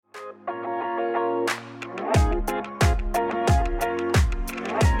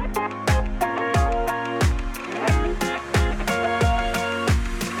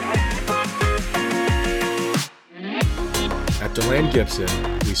DeLane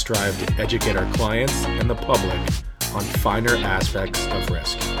Gibson, we strive to educate our clients and the public on finer aspects of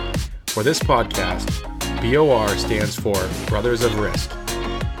risk. For this podcast, BOR stands for Brothers of Risk.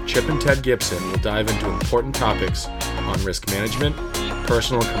 Chip and Ted Gibson will dive into important topics on risk management,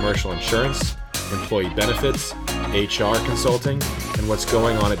 personal and commercial insurance, employee benefits, HR consulting, and what's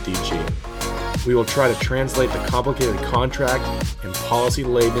going on at DG. We will try to translate the complicated contract and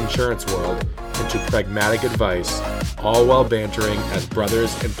policy-laden insurance world into pragmatic advice, all while bantering as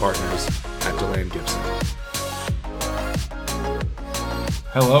brothers and partners at DeLane Gibson.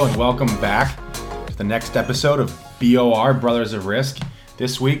 Hello and welcome back to the next episode of BOR, Brothers of Risk.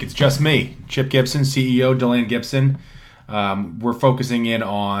 This week it's just me, Chip Gibson, CEO, DeLane Gibson. We're focusing in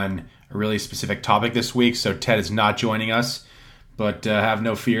on a really specific topic this week, so Ted is not joining us. But have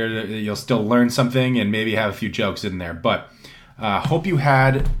no fear, you'll still learn something and maybe have a few jokes in there. But hope you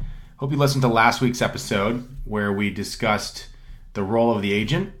listened to last week's episode where we discussed the role of the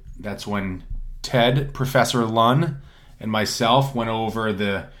agent. That's when Ted, Professor Lunn, and myself went over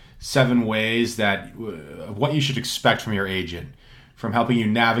the 7 ways of what you should expect from your agent, from helping you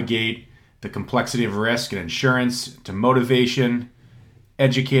navigate the complexity of risk and insurance to motivation,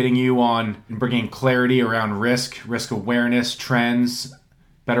 educating you on and bringing clarity around risk awareness, trends,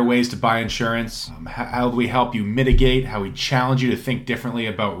 better ways to buy insurance. How do we help you mitigate, how we challenge you to think differently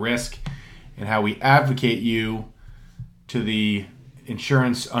about risk, and how we advocate you to the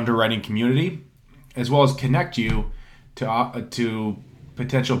insurance underwriting community, as well as connect you to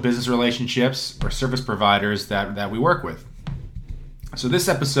potential business relationships or service providers that we work with. So this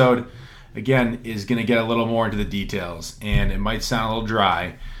episode, again, is going to get a little more into the details, and it might sound a little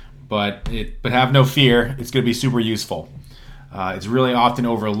dry, but have no fear, it's going to be super useful. It's really often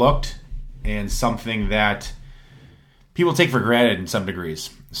overlooked and something that people take for granted in some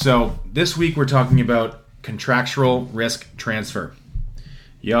degrees. So this week we're talking about contractual risk transfer.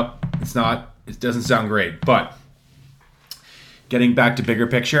 Yep, it doesn't sound great, but getting back to bigger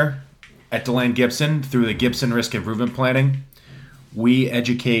picture, at DeLane Gibson, through the Gibson Risk Improvement Planning, we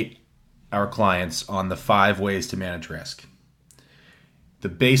educate our clients on the 5 ways to manage risk. The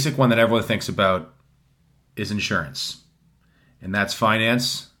basic one that everyone thinks about is insurance, and that's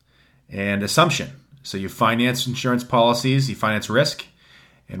finance and assumption. So you finance insurance policies, you finance risk,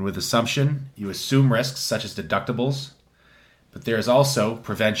 and with assumption, you assume risks such as deductibles, but there is also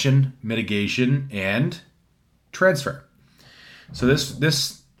prevention, mitigation, and transfer. So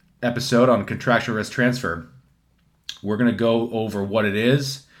this episode on contractual risk transfer, we're going to go over what it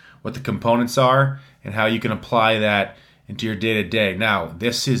is, what the components are, and how you can apply that into your day-to-day. Now,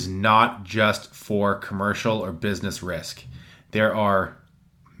 this is not just for commercial or business risk. There are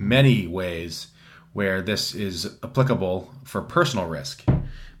many ways where this is applicable for personal risk,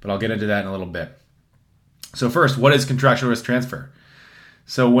 but I'll get into that in a little bit. So first, what is contractual risk transfer?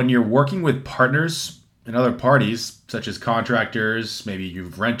 So when you're working with partners and other parties, such as contractors, maybe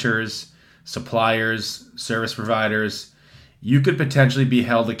you've renters, suppliers, service providers, you could potentially be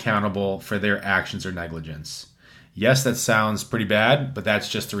held accountable for their actions or negligence. Yes, that sounds pretty bad, but that's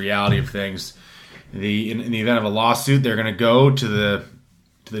just the reality of things. In the event of a lawsuit, they're going to go to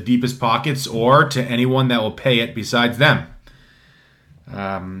the deepest pockets or to anyone that will pay it besides them.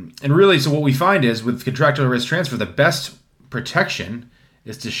 And really, so what we find is with contractual risk transfer, the best protection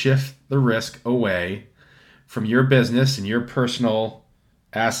is to shift the risk away from your business and your personal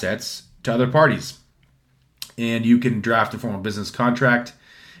assets to other parties. And you can draft a formal business contract,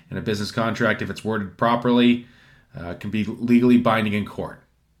 and a business contract, if it's worded properly, can be legally binding in court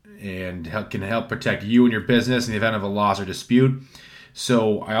and can help protect you and your business in the event of a loss or dispute.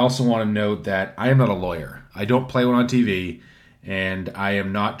 So I also want to note that I am not a lawyer. I don't play one on TV, and I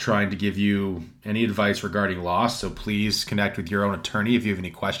am not trying to give you any advice regarding loss, so please connect with your own attorney if you have any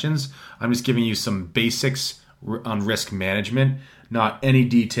questions. I'm just giving you some basics on risk management, not any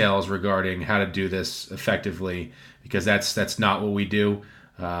details regarding how to do this effectively, because that's not what we do.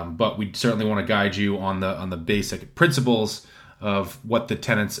 But we certainly want to guide you on the basic principles of what the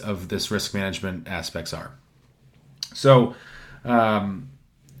tenets of this risk management aspects are. So,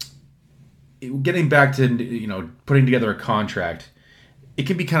 getting back to putting together a contract, it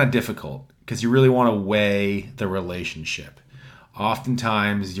can be kind of difficult because you really want to weigh the relationship.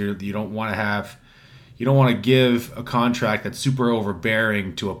 Oftentimes, you don't want to give a contract that's super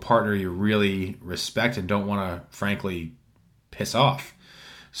overbearing to a partner you really respect and don't want to, frankly, piss off.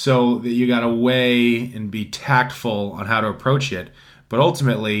 So you got to weigh and be tactful on how to approach it. But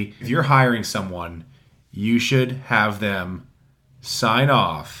ultimately, if you're hiring someone, you should have them sign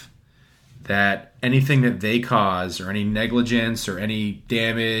off that anything that they cause or any negligence or any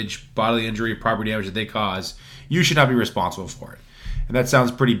damage, bodily injury, property damage that they cause, you should not be responsible for it. And that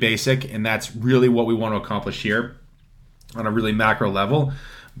sounds pretty basic, and that's really what we want to accomplish here on a really macro level.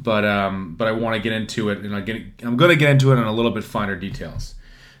 But I want to get into it, and I'm going to get into it in a little bit finer details.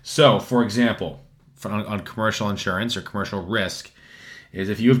 So, for example, on commercial insurance or commercial risk, is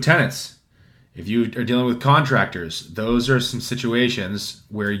if you have tenants, if you are dealing with contractors, those are some situations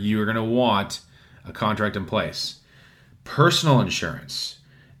where you're going to want a contract in place. Personal insurance,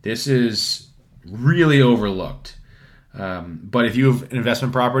 this is really overlooked. But if you have an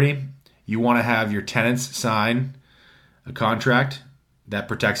investment property, you want to have your tenants sign a contract that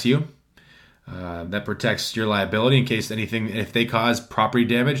protects you, that protects your liability in case if they cause property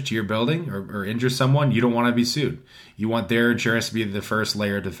damage to your building or injure someone, you don't want to be sued. You want their insurance to be the first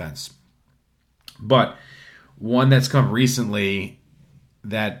layer of defense. But one that's come recently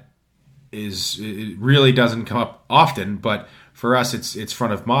that it really doesn't come up often, but for us it's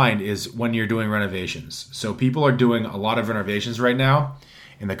front of mind, is when you're doing renovations. So people are doing a lot of renovations right now,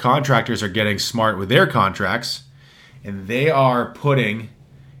 and the contractors are getting smart with their contracts, and they are putting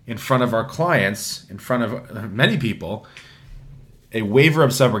in front of our clients, in front of many people, a waiver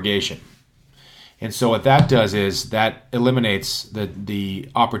of subrogation. And so what that does is that eliminates the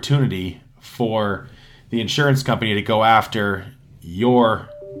opportunity for the insurance company to go after your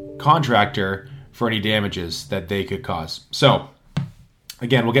contractor for any damages that they could cause. So,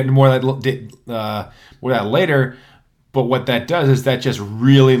 again, we'll get into more of that later. But what that does is that just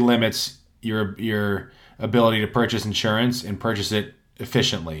really limits your ability to purchase insurance and purchase it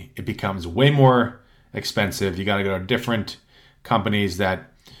efficiently. It becomes way more expensive. You got to go to different companies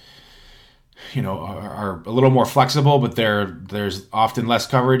that are a little more flexible, but there's often less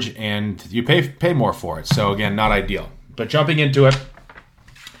coverage, and you pay more for it. So again, not ideal. But jumping into it,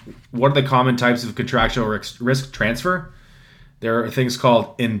 what are the common types of contractual risk transfer? There are things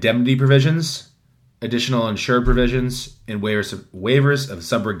called indemnity provisions, additional insured provisions, and waivers of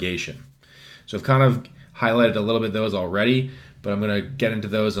subrogation. So I've kind of highlighted a little bit of those already, but I'm going to get into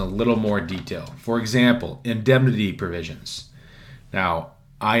those in a little more detail. For example, indemnity provisions. Now,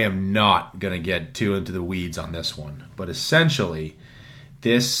 I am not going to get too into the weeds on this one, but essentially,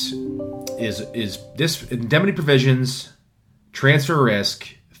 this indemnity provisions transfer risk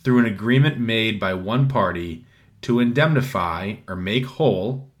through an agreement made by one party to indemnify or make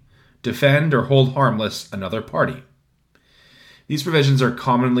whole, defend or hold harmless another party. These provisions are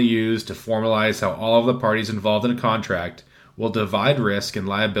commonly used to formalize how all of the parties involved in a contract will divide risk and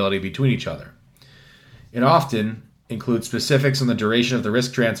liability between each other. It often includes specifics on the duration of the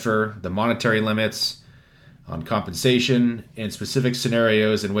risk transfer, the monetary limits on compensation, and specific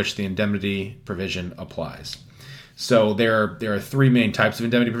scenarios in which the indemnity provision applies. So there are three main types of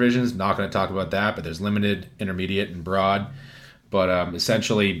indemnity provisions. Not going to talk about that, but there's limited, intermediate, and broad. But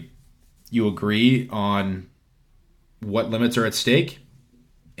essentially, you agree on what limits are at stake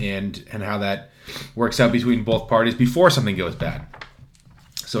and how that works out between both parties before something goes bad.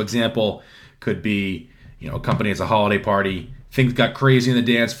 So example could be, a company has a holiday party, things got crazy in the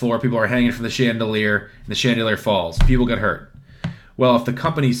dance floor, people are hanging from the chandelier, and the chandelier falls. People get hurt. Well, if the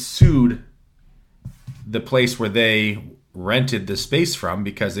company sued the place where they rented the space from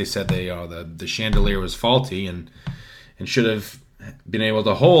because they said the chandelier was faulty and should have been able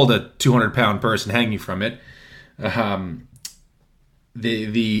to hold a 200-pound person hanging from it,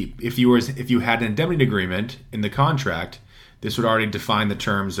 if you had an indemnity agreement in the contract, this would already define the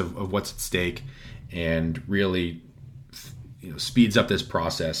terms of what's at stake and really speeds up this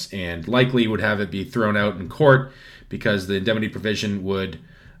process, and likely would have it be thrown out in court because the indemnity provision would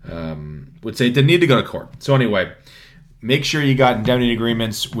say it didn't need to go to court. So anyway, make sure you got indemnity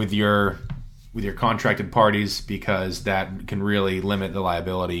agreements with your contracted parties, because that can really limit the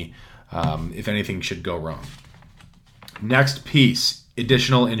liability if anything should go wrong. Next piece,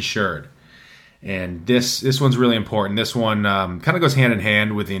 additional insured. And this one's really important. This one kind of goes hand in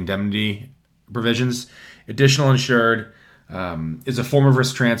hand with the indemnity provisions. Additional insured is a form of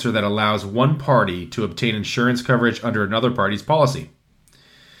risk transfer that allows one party to obtain insurance coverage under another party's policy.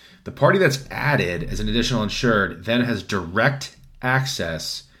 The party that's added as an additional insured then has direct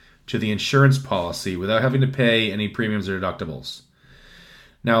access to the insurance policy without having to pay any premiums or deductibles.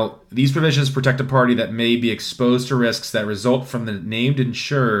 Now, these provisions protect a party that may be exposed to risks that result from the named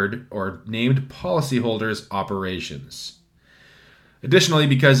insured or named policyholder's operations. Additionally,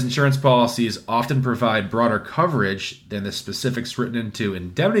 because insurance policies often provide broader coverage than the specifics written into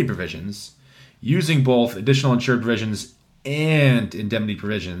indemnity provisions, using both additional insured provisions and indemnity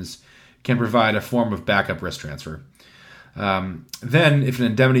provisions can provide a form of backup risk transfer. Then, if an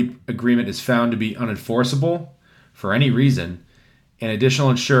indemnity agreement is found to be unenforceable for any reason, an additional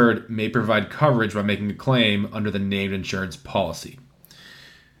insured may provide coverage by making a claim under the named insurance policy.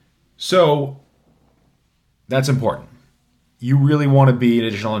 So that's important. You really want to be an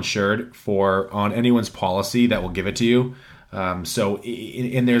additional insured on anyone's policy that will give it to you.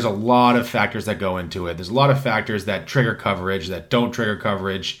 And there's a lot of factors that go into it. There's a lot of factors that trigger coverage, that don't trigger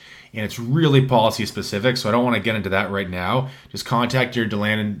coverage, and it's really policy specific. So I don't want to get into that right now. Just contact your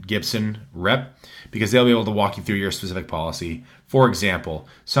DeLand & Gibson rep because they'll be able to walk you through your specific policy. For example,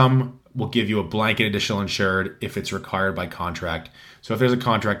 some will give you a blanket additional insured if it's required by contract. So if there's a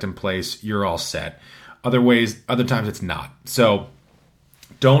contract in place, you're all set. Other times it's not. So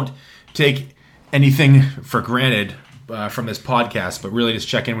don't take anything for granted from this podcast, but really just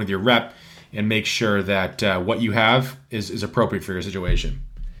check in with your rep and make sure that what you have is appropriate for your situation.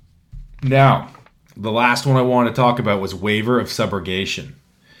 Now, the last one I want to talk about was waiver of subrogation.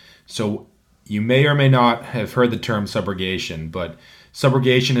 So you may or may not have heard the term subrogation, but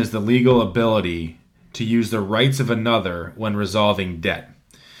subrogation is the legal ability to use the rights of another when resolving debt.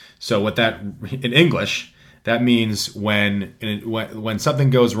 So what that, in English, that means when something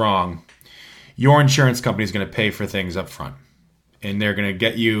goes wrong, your insurance company is going to pay for things up front. And they're going to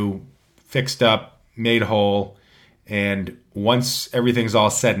get you fixed up, made whole. And once everything's all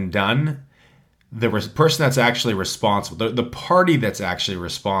said and done, the person that's actually responsible, the party that's actually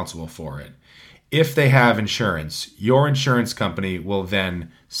responsible for it, if they have insurance, your insurance company will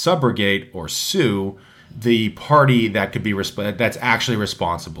then subrogate or sue the party that could be that's actually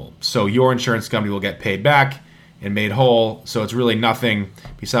responsible. So your insurance company will get paid back and made whole. So it's really nothing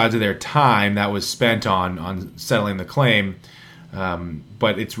besides their time that was spent on settling the claim.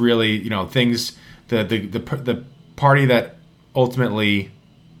 But it's really, things, the party that ultimately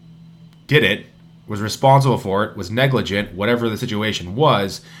did it, was responsible for it, was negligent, whatever the situation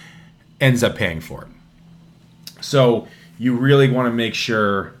was, ends up paying for it. So you really want to make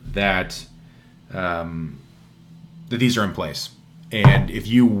sure that that these are in place. And if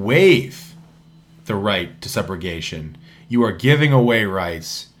you waive the right to subrogation, you are giving away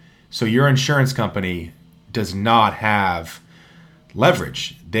rights. So your insurance company does not have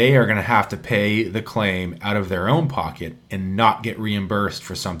leverage. They are going to have to pay the claim out of their own pocket and not get reimbursed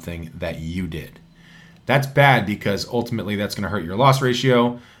for something that you did. That's bad because ultimately that's going to hurt your loss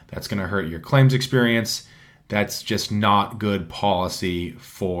ratio. That's going to hurt your claims experience. That's just not good policy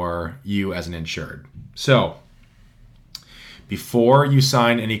for you as an insured. So before you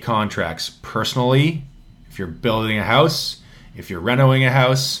sign any contracts personally, if you're building a house, if you're renovating a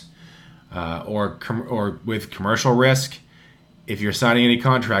house, or with commercial risk, if you're signing any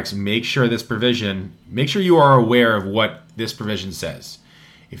contracts, make sure you are aware of what this provision says.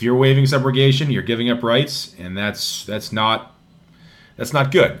 If you're waiving subrogation, you're giving up rights, and that's not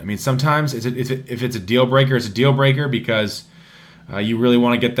good. I mean, sometimes if it's a deal breaker, it's a deal breaker because you really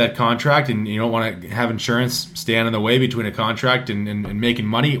want to get that contract and you don't want to have insurance stand in the way between a contract and making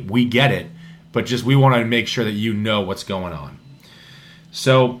money. We get it, but we want to make sure that you know what's going on.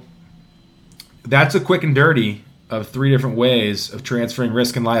 So that's a quick and dirty of 3 different ways of transferring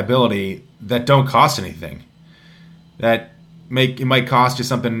risk and liability that don't cost anything. It might cost you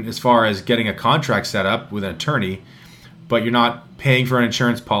something as far as getting a contract set up with an attorney, but you're not paying for an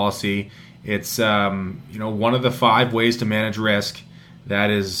insurance policy. It's one of the 5 ways to manage risk that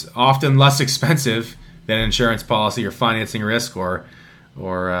is often less expensive than an insurance policy or financing risk or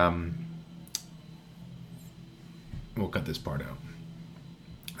we'll cut this part out.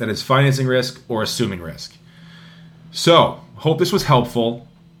 That is financing risk or assuming risk. So, hope this was helpful.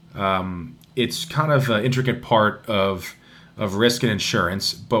 It's kind of an intricate part of risk and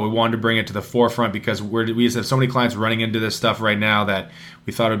insurance, but we wanted to bring it to the forefront because we just have so many clients running into this stuff right now that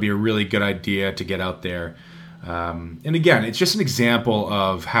we thought it would be a really good idea to get out there. And again, it's just an example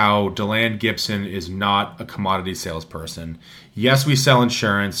of how DeLand Gibson is not a commodity salesperson. Yes, we sell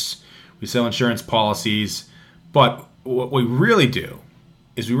insurance policies, but what we really do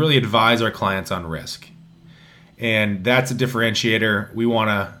is we really advise our clients on risk. And that's a differentiator. We want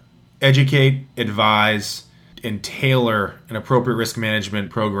to educate, advise, and tailor an appropriate risk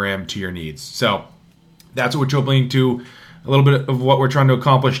management program to your needs. So that's what we're jumping to a little bit of what we're trying to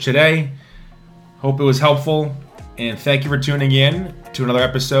accomplish today. Hope it was helpful, and thank you for tuning in to another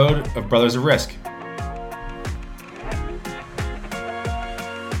episode of Brothers of Risk.